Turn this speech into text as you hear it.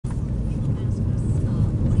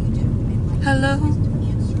Hello.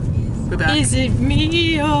 We're back. Is it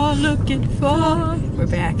me you're looking for? We're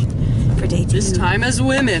back for day 2. This time as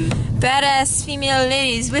women. Badass female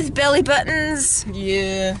ladies with belly buttons.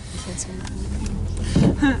 Yeah.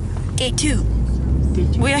 Day 2.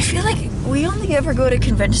 I feel like we only ever go to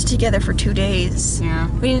conventions together for 2 days. Yeah.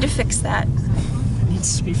 We need to fix that. It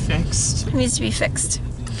needs to be fixed. It needs to be fixed.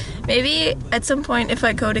 Maybe at some point if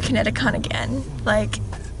I go to Connecticon again, like,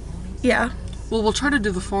 yeah. Well, we'll try to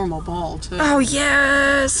do the formal ball too. Oh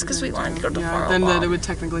yes, because we wanted to go to the formal ball. Then it would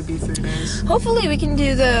technically be 3 days. Hopefully we can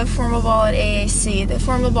do the formal ball at AAC. The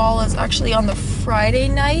formal ball is actually on the Friday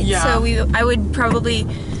night, so I would probably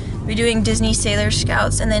be doing Disney Sailor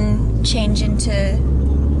Scouts and then change into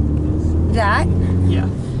that. Yeah.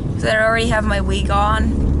 Because I already have my wig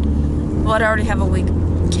on. Well, I already have a wig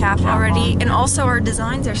cap already, and also our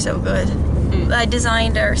designs are so good. I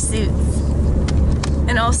designed our suits.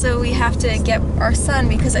 And also we have to get our son,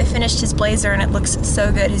 because I finished his blazer and it looks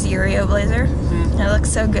so good, his Yurio blazer. And it looks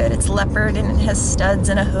so good. It's leopard and it has studs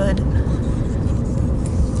and a hood.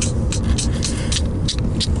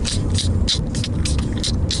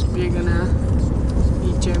 We're gonna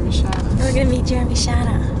meet Jeremy Shadda. We're gonna meet Jeremy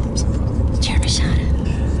Shadda. Jeremy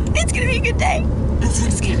Shadda. It's gonna be a good day.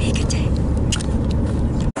 It's gonna be a good day.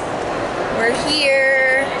 We're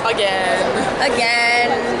here. Again.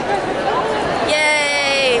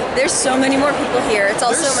 There's so many more people here. It's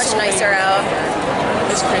also much nicer out.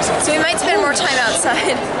 It's crazy. So we might spend more time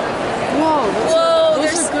outside. Whoa,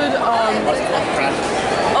 those are good.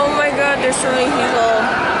 Oh my god, there's so many people.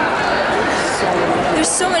 There's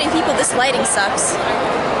so many people. This lighting sucks.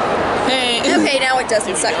 Hey. Okay, now it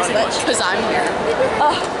doesn't suck as much. Because I'm here.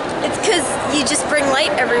 Oh, it's because you just bring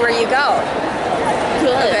light everywhere you go.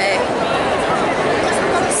 Good. Okay.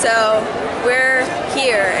 So we're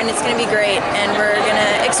here and it's gonna be great, and we're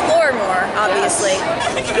gonna explore more, obviously.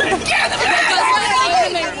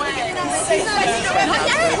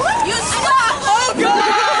 You stop! Oh God!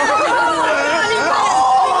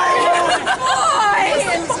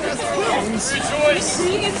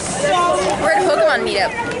 We're at a Pokemon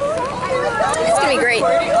meetup. It's gonna be great.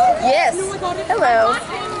 Yes. Hello.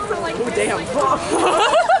 Oh damn.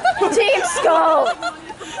 Team Skull.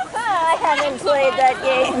 I haven't played that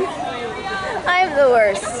game. I'm the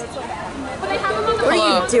worst. What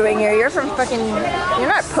are you doing here? You're from fucking... You're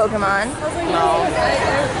not Pokemon. No.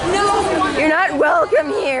 You're not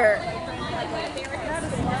welcome here.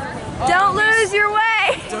 Don't lose your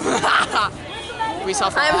way. We saw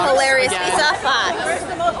Fox. I'm hilarious. Again. We saw Fox.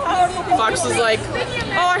 Fox was like,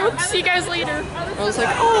 oh, I hope to see you guys later. I was like,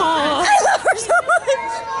 oh. I love her so much.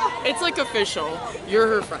 It's like official. You're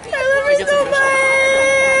her friend. I love her so much.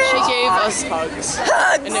 She gave us hugs.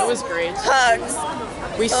 Hugs. And it was great. Hugs.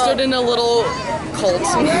 We stood in a little cult.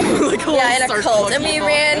 Like in a cult. And we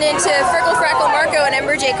ran into Frickle Frackle Marco and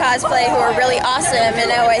Ember J Cosplay, who are really awesome. And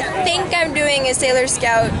now I think I'm doing a Sailor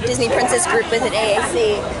Scout Disney Princess group with at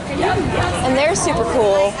AAC. And they're super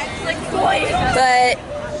cool. But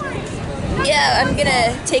yeah, I'm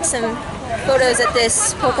gonna take some photos at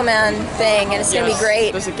this Pokemon thing, and it's gonna be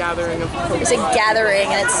great. There's a gathering of Pokemon. There's a gathering,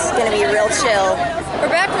 and it's gonna be real chill. We're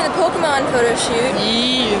back from the Pokemon photo shoot.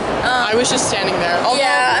 I was just standing there. Although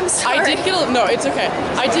yeah, I'm sorry. I did get no, it's okay.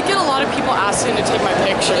 I did get a lot of people asking to take my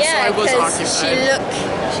picture, so I was occupied. She looked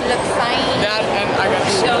fine. That and I got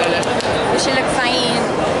to my belly. She looked fine.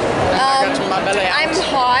 I got to my belly. I'm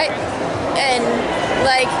hot, and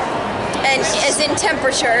as in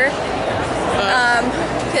temperature.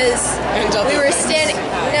 Because we were standing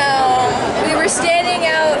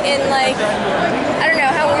out in like, I don't know,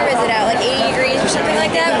 how warm is it out? Like 80 degrees or something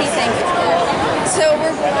like that? What do you think? So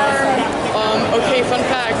we're warm. Okay, fun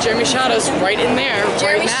fact, Jeremy Shadda's right in there.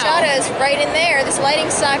 Jeremy Shadda's right in there. This lighting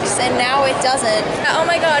sucks, and now it doesn't. Oh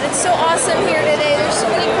my god, it's so awesome here today. There's so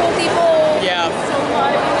many cool people. Yeah.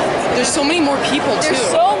 There's so many more people too.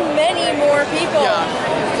 There's so many more people. Yeah.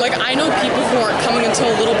 Like, I know people who aren't coming until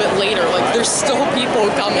a little bit later. Like, there's still people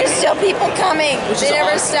coming. There's still people coming. They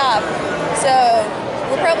never stop. So,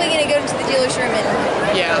 we're probably going to go to the dealer's room and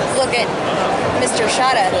look at Mr.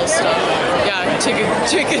 Shadda. Cool stuff. Yeah, take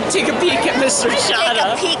a peek at Mr.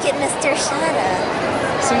 Shadda. Take a peek at Mr. Shadda.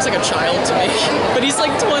 Seems like a child to me. But he's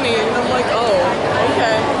like 20, and I'm like, oh,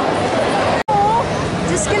 okay.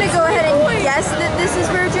 Just going to go ahead and guess that this is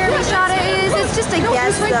where Jeremy Shadda is. It's just a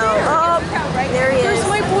guess, though. Oh, there he is. There's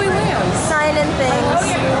my boy Lance. Signing things.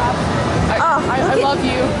 I love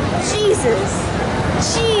you. Jesus.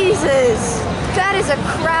 That is a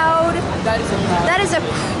crowd. That is a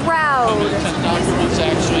crowd.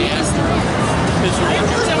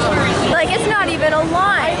 Like, it's not even a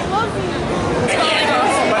line.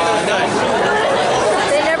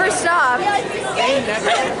 They never stop.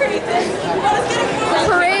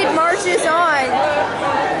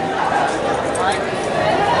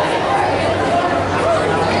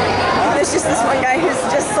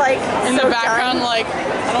 In the background, done. like,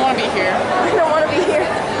 I don't want to be here. I don't want to be here.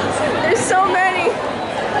 There's so many.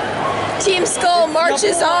 Team Skull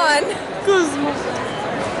marches on.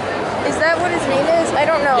 Is that what his name is? I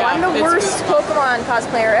don't know. Yeah, I'm the worst Pokemon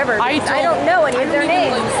cosplayer ever. I don't know any of their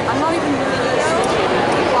names. I'm not even really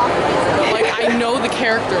but like I know the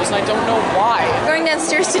characters and I don't know why. Going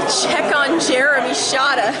downstairs to check on Jeremy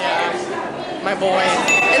Shadda. Yeah, my boy.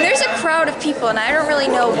 And there's a crowd of people and I don't really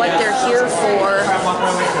know what they're here for.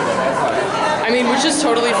 I mean, which is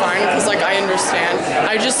totally fine because like I understand.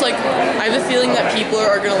 I just like I have a feeling that people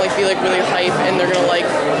are gonna like be like really hype and they're gonna like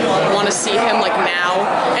want to see him like now.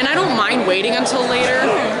 And I don't mind waiting until later.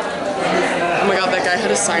 Oh my god, that guy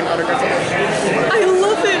had a signed autograph. I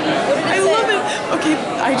love it. I love it. Okay,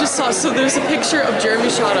 I just saw, so there's a picture of Jeremy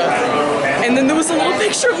Shadda, and then there was a little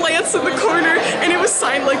picture of Lance in the corner, and it was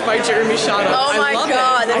signed like by Jeremy Shadda. Oh my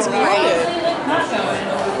god, that's great.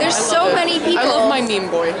 There's so many people. I love my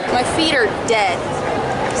meme boy. My feet are dead,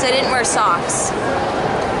 because I didn't wear socks.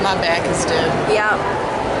 My back is dead. Yeah.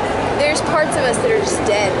 There's parts of us that are just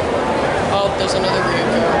dead. Oh, there's another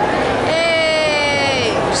Ryuko.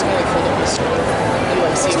 Hey! I'm just gonna like hold up the store and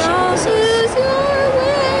like see if she Don't knows lose your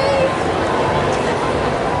way.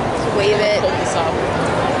 Wave it. Hold this up.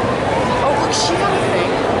 Oh, look, she got a thing.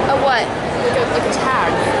 A what? Like a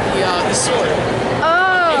tag. The sword.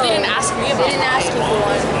 Oh! They didn't ask me about it. They didn't ask you for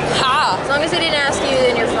one. Ha! As long as they didn't ask you,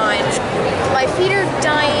 then you're fine. My feet are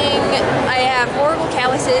dying. I have horrible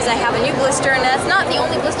calluses. I have a new blister, and that's not the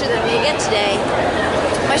only blister that I'm gonna get today.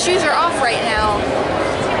 My shoes are off right now.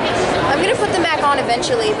 I'm gonna put them back on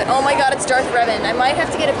eventually, but oh my god, it's Darth Revan. I might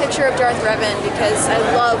have to get a picture of Darth Revan because I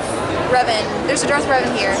love Revan. There's a Darth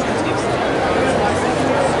Revan here.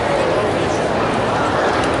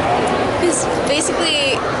 Because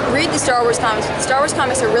basically, read the Star Wars comics. The Star Wars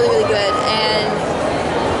comics are really, really good, and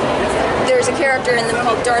there's a character in them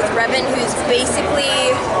called Darth Revan who's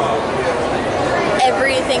basically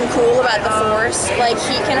everything cool about the Force. Like,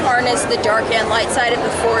 he can harness the dark and light side of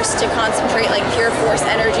the Force to concentrate like pure Force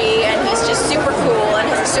energy, and he's just super cool and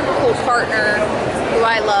has a super cool partner who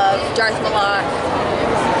I love, Darth Malak,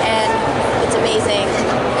 and it's amazing.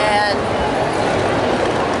 And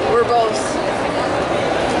we're both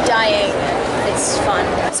dying. It's fun.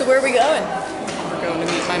 So where are we going? We're going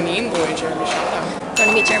to meet my meme boy, Jeremy Shadda. Going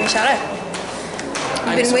to meet Jeremy Shadda.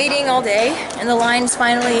 We've been waiting all day, and the line's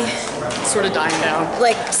finally sort of dying down.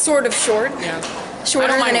 Like, sort of short. Yeah.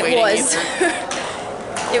 Shorter than it was.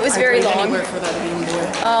 It was very long. Anywhere for that meme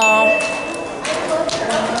boy. Oh.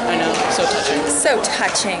 I know, so touching. So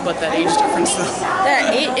touching. But that age difference though.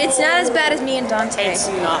 It's not as bad as me and Dante. It's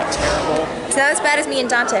not terrible. It's not as bad as me and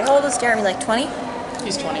Dante. How old is Jeremy? Like 20?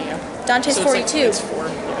 He's 20, yeah. Dante's so 42. It's 4.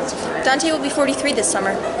 Yeah, it's 4. Dante will be 43 this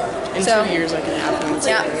summer. In 2 years I can have him.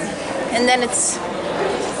 Yeah. And then it's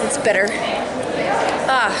better.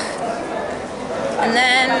 And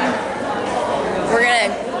then we're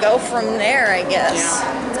gonna go from there, I guess.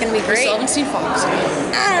 Yeah. It's gonna be great. We still haven't seen Fox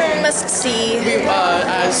yet. Must see.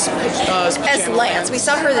 As Lance. We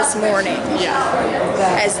saw her this morning.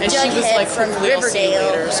 Yeah. As and she was like from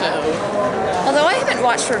Riverdale. Later, so. Although I haven't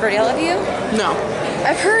watched Riverdale, have you? No.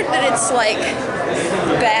 I've heard that it's like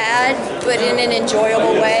bad, but in an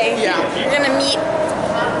enjoyable way. Yeah. You're gonna meet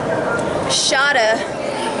Shadda.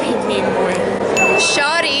 Meme boy.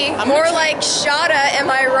 Shoddy. More like Shadda, am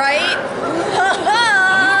I right? I'm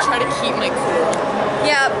gonna try to keep my cool.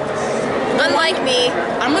 Yeah. Unlike me.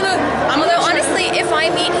 Although honestly, if I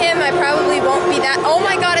meet him, I probably won't be that. Oh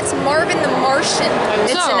my god, it's Marvin the Martian.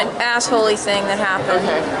 It's an assholey thing that happened.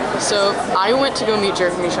 Okay. So I went to go meet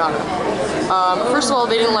Jeremy Shadda. First of all,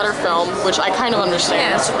 they didn't let her film, which I kind of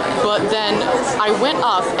understand. Yeah. But then I went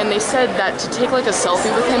up and they said that to take like a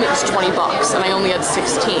selfie with him, it was $20 and I only had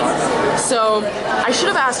 16. So I should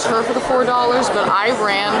have asked her for the $4, but I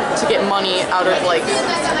ran to get money out of like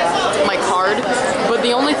my card. But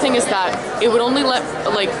the only thing is that it would only let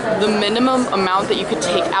like the minimum amount that you could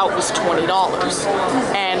take out was $20.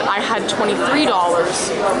 And I had $23,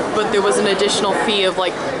 but there was an additional fee of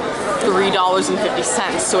like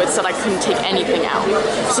 $3.50, so it said I couldn't take anything out.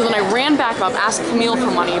 So then I ran back up, asked Camille for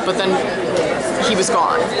money, but then he was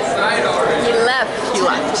gone. He left. He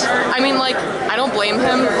left. I mean, like, I don't blame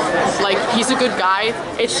him. Like, he's a good guy.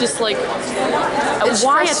 It's just like,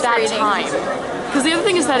 why at that time? Because the other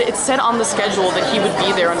thing is that it said on the schedule that he would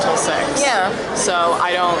be there until 6. Yeah. So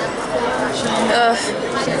I don't.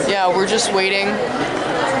 Yeah, we're just waiting.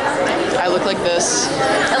 I look like this.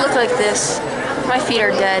 I look like this. My feet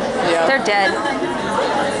are dead. Yeah. They're dead.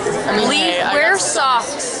 I mean, wear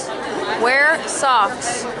socks. Wear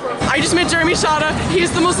socks. I just met Jeremy Shadda.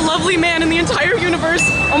 He's the most lovely man in the entire universe.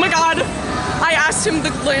 Oh my god. I asked him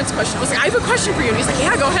the Lance question. I was like, I have a question for you. And he's like,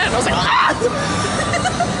 yeah, go ahead. And I was like, ah!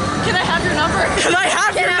 Can I have your number? Can I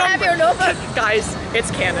have your number? Guys,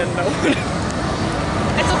 it's canon though.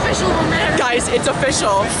 It's official, man. Guys, it's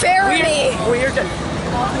official. Ferrami. Weird.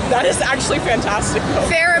 That is actually fantastic though.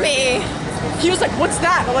 Ferrami. He was like, what's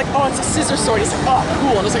that? I'm like, oh, it's a scissor sword. He's like, oh,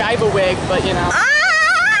 cool. And I was like, I have a wig, but you know. Ah!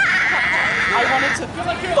 I wanted to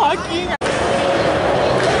fucking...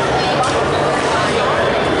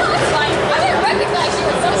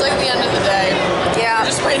 It's like the end of the day. Yeah. I'm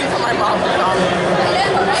just waiting for my mom to come.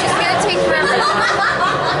 She's gonna take forever.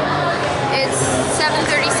 It's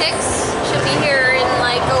 7:36. She'll be here in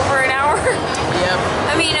like over an hour. Yep.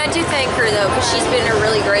 I mean, I do thank her though, because she's been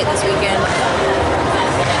really great this weekend.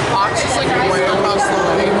 Fox is like right across the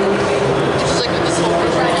way. She's like with this whole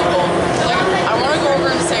group of people. Like, I want to go over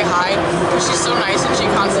and say hi, because she's so nice and she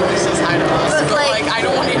constantly says hi to us. But like, I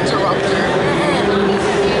don't want to interrupt her.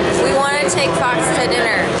 We want to take Fox to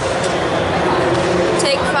dinner.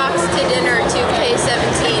 Take Fox to dinner to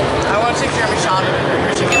K17. I want to take Jeremy Shadda to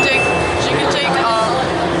dinner. She can take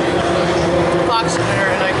Fox to dinner,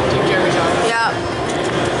 and I can take Jeremy Shadda. Yeah.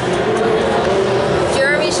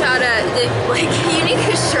 Jeremy Shadda, like, you need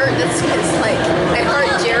a shirt that says like, I heard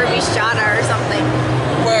Jeremy Shadda or something.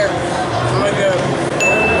 Where? Oh my god.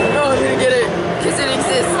 Oh, I'm gonna get it. Because it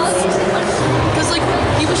exists. Because like,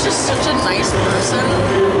 he was just such a nice person.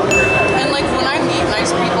 And like, when I meet nice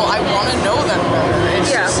people, I want to know them better. It's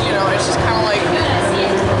just, you know, it's just kind of like,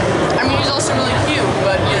 I mean, he's also really cute,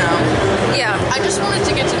 but you know. Yeah. I just wanted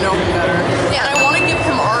to get to know him better. Yeah. And I want to give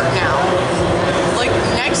him art now. Like,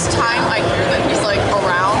 next time I hear that he's like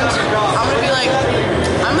around, I'm gonna be like,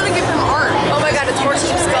 I'm gonna give him art. Oh my god, it's more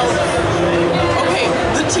Team Skull. Okay,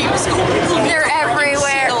 the Team Skull. They're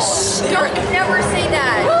everywhere. Don't never say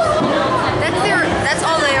that. That's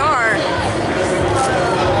all they are.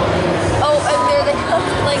 Oh, and they're the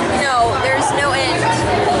like, no, there's no end.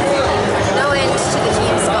 No end to the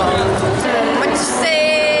Team Skull. What you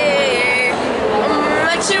say?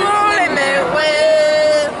 What you only meant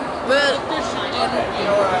well,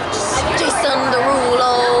 Jason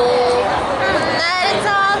Derulo. That it's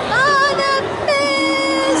all for the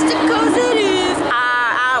best, because it is.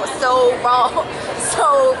 I was so wrong. So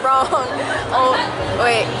wrong. Oh,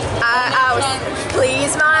 wait. I was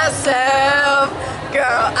please myself.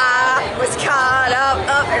 Girl, I was caught up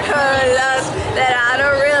in her lust that I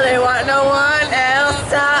don't really want no one else.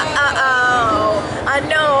 I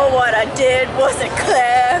know what I did wasn't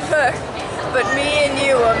clever, but me and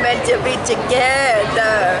you were meant to be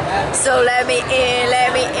together. So let me in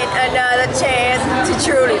another chance to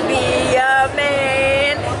truly be a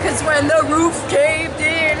man. Cause when the roof caved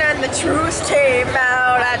in and the truth came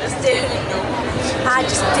out, I just didn't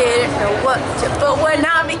know what to. But when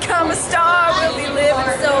I become a star, we'll be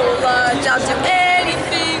living so large, I'll do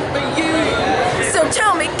anything for you. So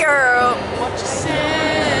tell me, girl, what you say?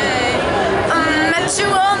 That you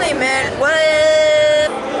only meant well.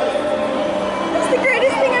 That's the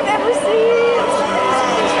greatest thing I've ever seen.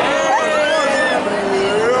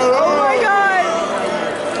 Oh my god.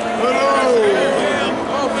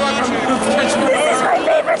 This is my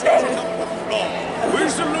favorite thing. We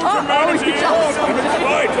salute humanity and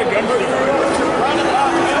fight against the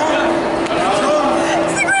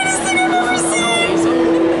It's the greatest thing I've ever seen.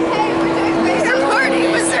 They're party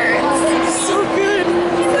wizards. So good.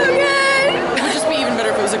 So good. It would just be even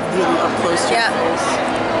better if it was like really up close to your face.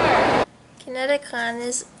 Connecticon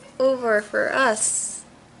is over for us.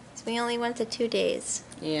 So we only went to 2 days.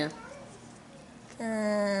 Yeah.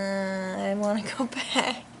 I want to go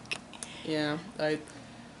back. Yeah.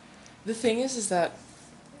 The thing is that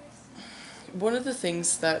one of the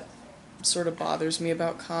things that sort of bothers me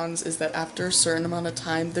about cons is that after a certain amount of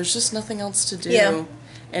time, there's just nothing else to do. Yeah.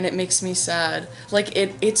 And it makes me sad. Like,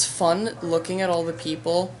 it's fun looking at all the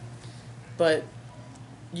people, but,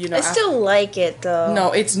 you know... I still like it, though.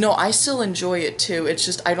 No, I still enjoy it, too. It's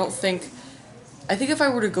just, I think if I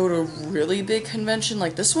were to go to a really big convention,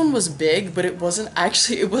 like, this one was big, but it wasn't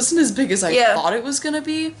as big as I thought it was gonna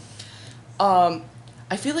be.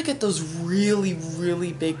 I feel like at those really,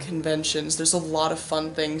 really big conventions, there's a lot of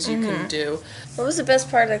fun things you can do. What was the best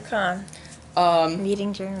part of the con?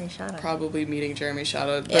 Meeting Jeremy Shadda. Probably meeting Jeremy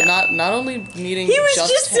Shadda, but not only meeting. He was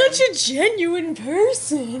just him. such a genuine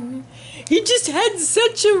person. He just had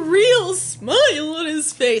such a real smile on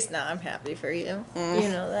his face. Nah, I'm happy for you. You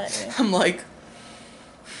know that. Yeah. I'm like,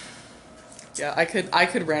 yeah, I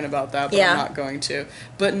could rant about that, but I'm not going to.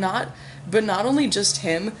 But not only just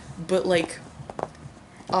him, but like,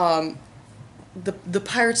 the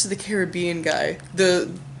Pirates of the Caribbean guy.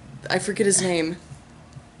 I forget his name.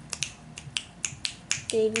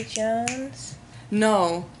 Davy Jones.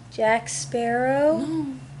 No. Jack Sparrow.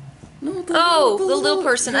 No. The little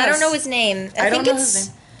person. I don't know his name. I don't know his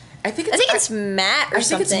name. I think it's Matt or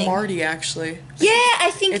something. I think it's Marty, actually. Yeah,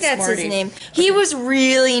 I think It's that's Marty. his name. He was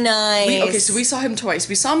really nice. So we saw him twice.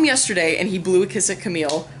 We saw him yesterday, and he blew a kiss at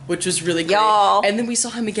Camille, which was really great. Y'all. And then we saw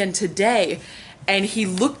him again today, and he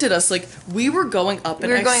looked at us like we were going up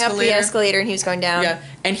an escalator. We were going up the escalator, and he was going down. Yeah,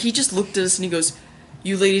 and he just looked at us, and he goes,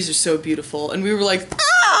 "You ladies are so beautiful," and we were like,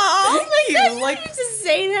 Oh, "Thank you." Like, to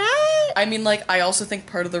say that. I mean, like, I also think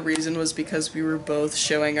part of the reason was because we were both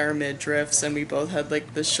showing our midriffs, and we both had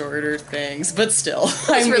like the shorter things, but still, It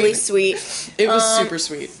was really sweet. It was super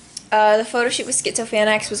sweet. The photo shoot with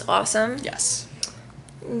Schizofanax was awesome. Yes.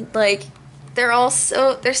 Like, they're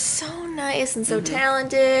so nice and so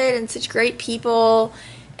talented and such great people,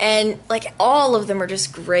 and like all of them are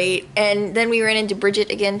just great. And then we ran into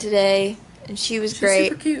Bridget again today, and she was great.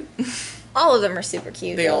 Super cute. All of them are super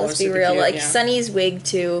cute. They all let's are be super real. cute, Like yeah. Sunny's wig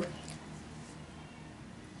too.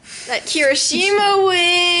 That Kirishima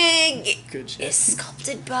wig Good shit. is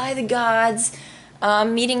sculpted by the gods.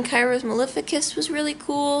 Meeting Kyra's Maleficus was really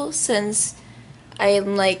cool since I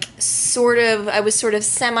am like I was sort of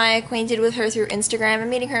semi-acquainted with her through Instagram, and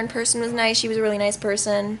meeting her in person was nice. She was a really nice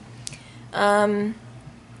person. Let's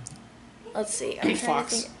see. I'm Hey, trying to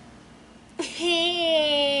Fox. think.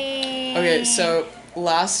 Hey. Okay, so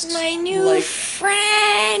last My new like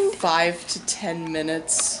friend. 5 to 10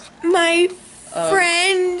 minutes, My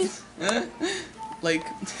friend. like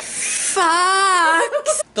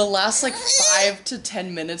Fox. the last like 5 to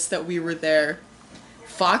 10 minutes that we were there,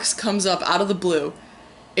 Fox comes up out of the blue.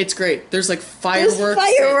 It's great. There's like fireworks.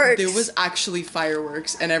 There was actually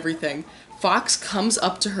fireworks and everything. Fox comes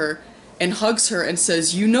up to her and hugs her and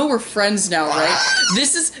says, "You know we're friends now, right?"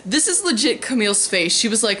 This is legit Camille's face. She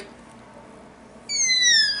was like,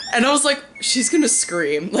 and I was like, she's gonna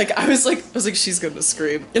scream. Like I was like, she's gonna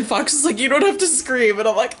scream. And Fox was like, "You don't have to scream." And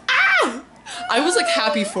I'm like, ah! I was like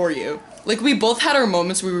happy for you. Like we both had our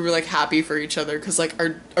moments where we were like happy for each other because like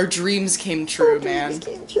our dreams came true, man.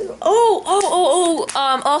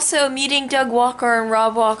 Also, meeting Doug Walker and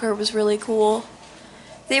Rob Walker was really cool.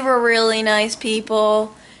 They were really nice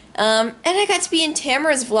people. And I got to be in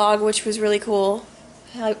Tamara's vlog, which was really cool.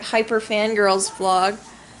 Hyper Fangirls vlog.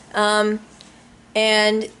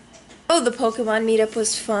 And the Pokemon meetup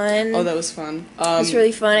was fun. Oh, that was fun. It was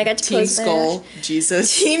really fun. I got to Team close my Skull, eyes.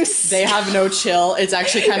 Jesus. Team They have no chill. It's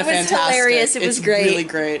actually kind of It was fantastic. hilarious. It was It's great. really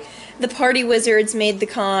great. The Party Wizards made the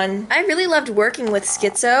con. I really loved working with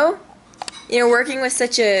Schizo. You know, working with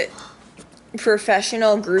such a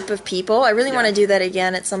professional group of people. I really want to do that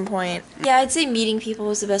again at some point. Yeah, I'd say meeting people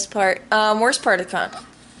was the best part. Worst part of the con.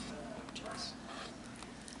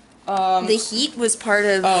 The heat was part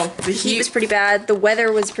of... the heat was pretty bad. The weather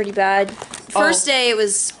was pretty bad. First day, it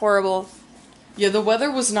was horrible. Yeah, the weather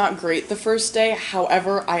was not great the first day.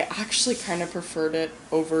 However, I actually kind of preferred it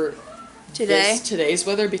over today's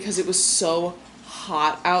weather because it was so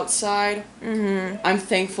hot outside. Mm-hmm. I'm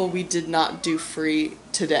thankful we did not do free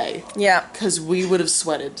today. Yeah. Because we would have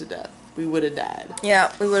sweated to death. We would have died.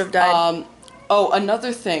 Yeah, we would have died.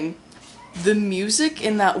 Another thing. The music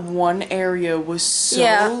in that one area was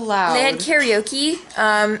so loud. They had karaoke.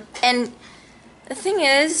 And the thing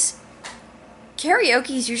is,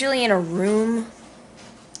 karaoke is usually in a room.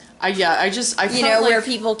 I felt You know, like, where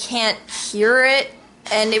people can't hear it.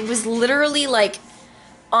 And it was literally like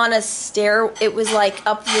on a stair. It was like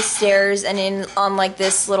up the stairs and on like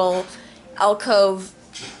this little alcove.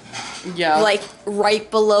 Yeah. Like right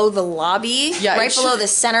below the lobby. Yeah, right below the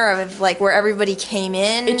center of like where everybody came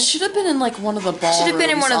in. It should have been in like one of the ballrooms. Should have been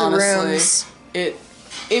in one of the honestly. rooms.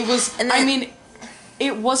 It was. And then, I mean,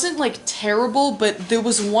 it wasn't like terrible, but there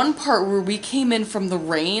was one part where we came in from the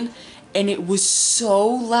rain, and it was so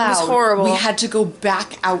loud. It was horrible. We had to go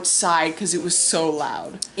back outside because it was so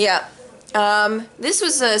loud. Yeah. This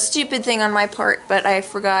was a stupid thing on my part, but I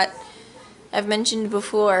forgot. I've mentioned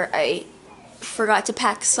before, I forgot to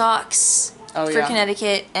pack socks for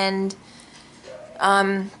Connecticut, and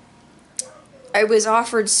I was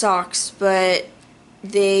offered socks, but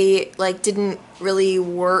they like didn't really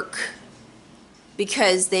work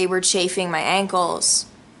because they were chafing my ankles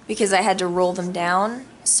because I had to roll them down.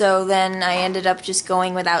 So then I ended up just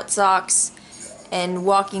going without socks and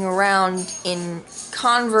walking around in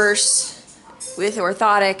Converse with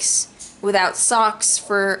orthotics without socks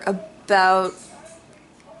for about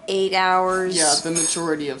 8 hours. Yeah, the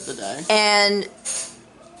majority of the day. And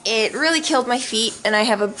it really killed my feet, and I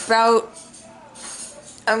have about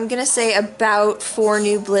 4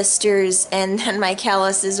 new blisters, and then my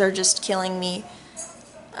calluses are just killing me.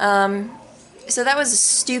 So that was a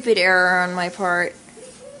stupid error on my part.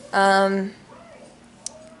 But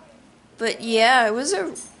yeah, it was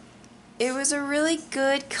a really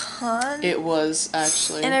good con. It was,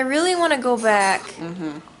 actually. And I really want to go back.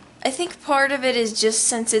 Mm-hmm. I think part of it is just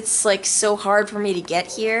since it's like so hard for me to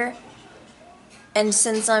get here. And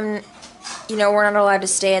since I'm, we're not allowed to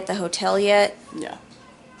stay at the hotel yet. Yeah.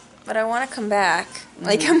 But I want to come back.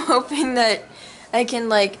 Like, I'm hoping that I can,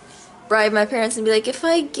 like, bribe my parents and be like, if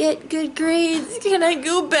I get good grades, can I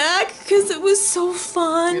go back? Because it was so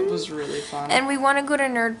fun. It was really fun. And we want to go to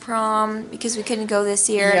Nerd Prom because we couldn't go this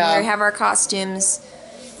year. Yeah. And we have our costumes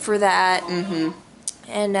for that. Mm-hmm.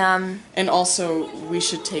 And also, we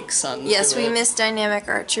should take Sun. yes, to we it. miss Dynamic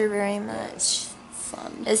Archer very much.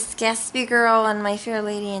 Fun. As Gatsby Girl and My Fair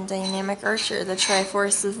Lady and Dynamic Archer, the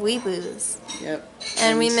Triforce of Weeboos. Yep.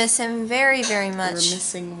 And we miss him very, very We're much.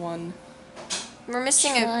 missing one. We're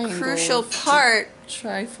missing a Triangle crucial of part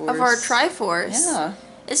Triforce. of our Triforce. Yeah.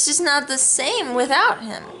 It's just not the same without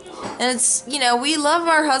him. And it's, we love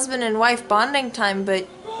our husband and wife bonding time, but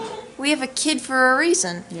we have a kid for a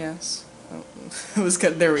reason. Yes. Oh, it was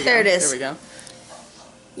good. There we go. There it is. There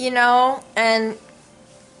we go. And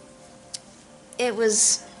it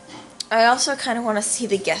was... I also kind of want to see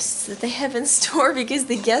the guests that they have in store because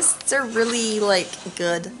the guests are really, like,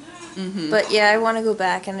 good. Mm-hmm. But yeah, I want to go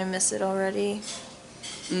back and I miss it already.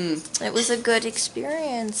 Mm. It was a good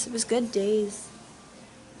experience. It was good days.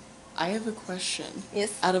 I have a question.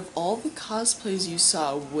 Yes? Out of all the cosplays you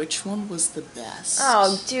saw, which one was the best?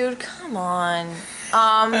 Oh, dude, come on.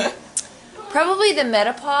 Probably the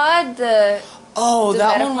Metapod, the that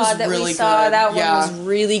Metapod one was that really we saw. good. That Yeah. one was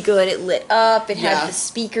really good. It lit up. It Yeah. had the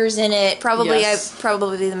speakers in it. Probably Yes.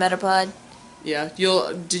 probably the Metapod. Yeah.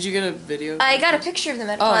 Did you get a video? I got a picture of the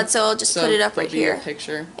Metapod, so I'll just put it up right there'll be a here.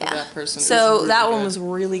 picture Yeah. of that person. It So was really that one good. was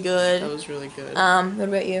really good. That was really good. What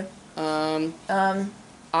about you?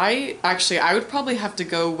 I would probably have to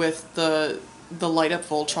go with the light up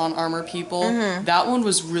Voltron armor people. Mm-hmm. That one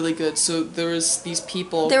was really good. So there was these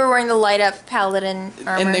people. They were wearing the light up Paladin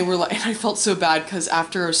armor. And they were like, and I felt so bad because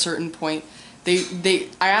after a certain point, I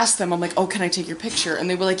asked them, I'm like, oh, can I take your picture? And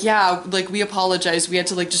they were like, yeah, like, we apologize. We had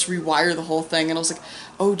to, like, just rewire the whole thing. And I was like,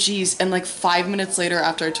 oh, geez. And, like, 5 minutes later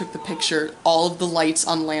after I took the picture, all of the lights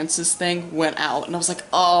on Lance's thing went out. And I was like,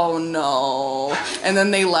 oh, no. And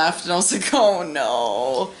then they left, and I was like, oh,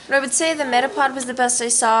 no. But I would say the Metapod was the best I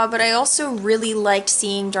saw, but I also really liked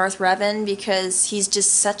seeing Darth Revan because he's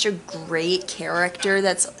just such a great character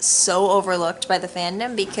that's so overlooked by the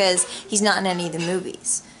fandom because he's not in any of the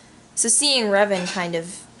movies. So seeing Revan kind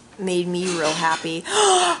of made me real happy.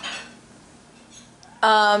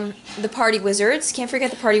 The Party Wizards. Can't forget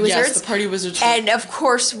the Party Wizards. Yes, the Party Wizards. And of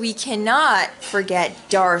course we cannot forget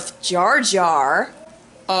Darth Jar Jar.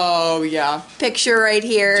 Oh, yeah. Picture right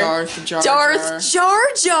here. Darth Jar Darth Jar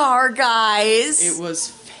Jar, guys. It was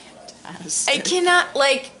fantastic. I cannot,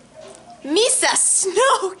 like, Misa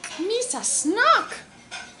Snoke. Misa Snoke.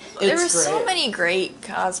 There were so many great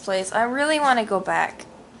cosplays. I really want to go back.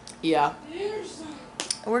 Yeah.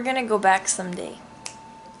 We're gonna go back someday.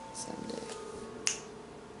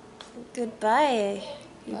 Goodbye,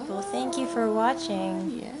 people. Thank you for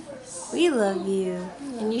watching. Yes. We love you.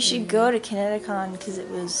 And you should go to Connecticon because it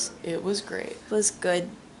was great. good.